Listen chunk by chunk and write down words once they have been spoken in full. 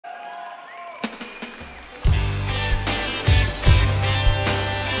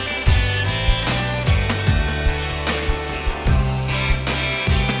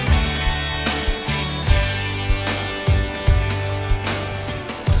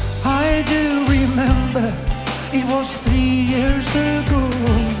was 3 years ago.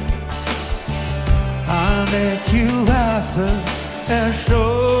 I met you after a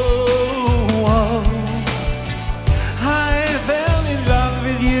show. I fell in love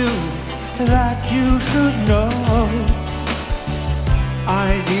with you, that you should know. I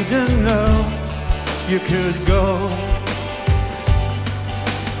didn't know you could go.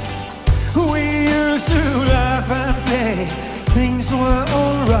 We used to laugh and play, things were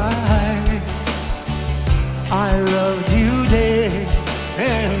alright. I loved you day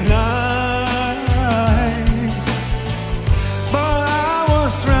and night. But I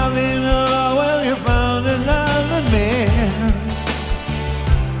was traveling along when you found another man.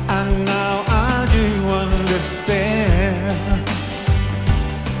 And now I do understand.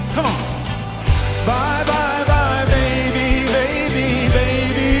 Come on. Bye, bye, bye, baby, baby,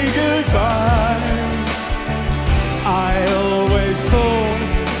 baby, goodbye. I always thought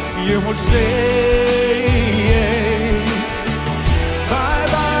you would stay. Bye,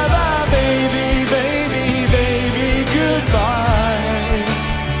 bye, bye, baby, baby, baby, goodbye.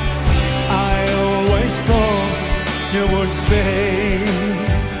 I always thought you would stay.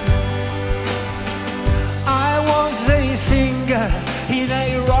 I was a singer in a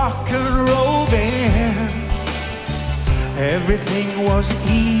rock and roll band. Everything was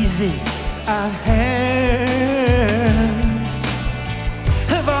easy at hand.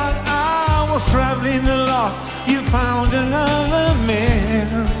 But I was traveling a lot, you found another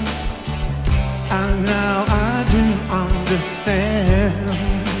man. And now I do understand.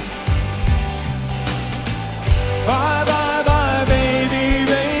 Bye, bye, bye, baby,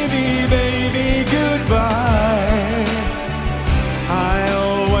 baby, baby, goodbye. I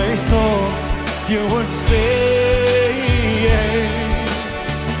always thought you would stay.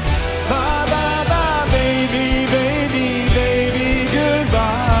 Bye, bye, bye, baby, baby, baby,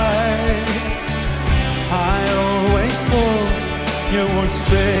 goodbye. I always thought you would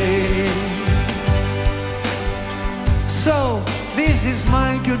stay. So, this is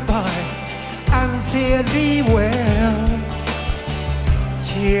my goodbye, and fare thee well.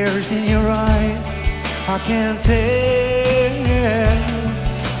 Tears in your eyes, I can't tell.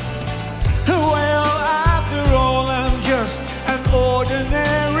 Well, after all, I'm just an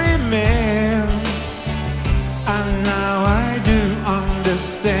ordinary man. And now I do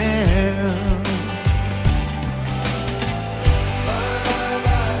understand. Bye, bye,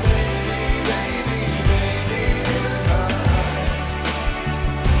 bye, baby, baby, baby, goodbye.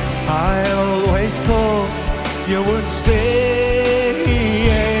 I always thought you would stay.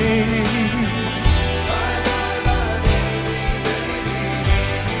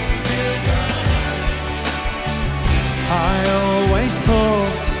 I always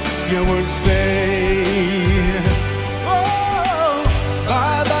thought you would say, oh,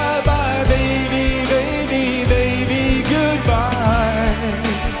 bye, bye, bye, baby, baby, baby, goodbye.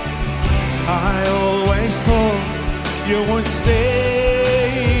 I always thought you would stay.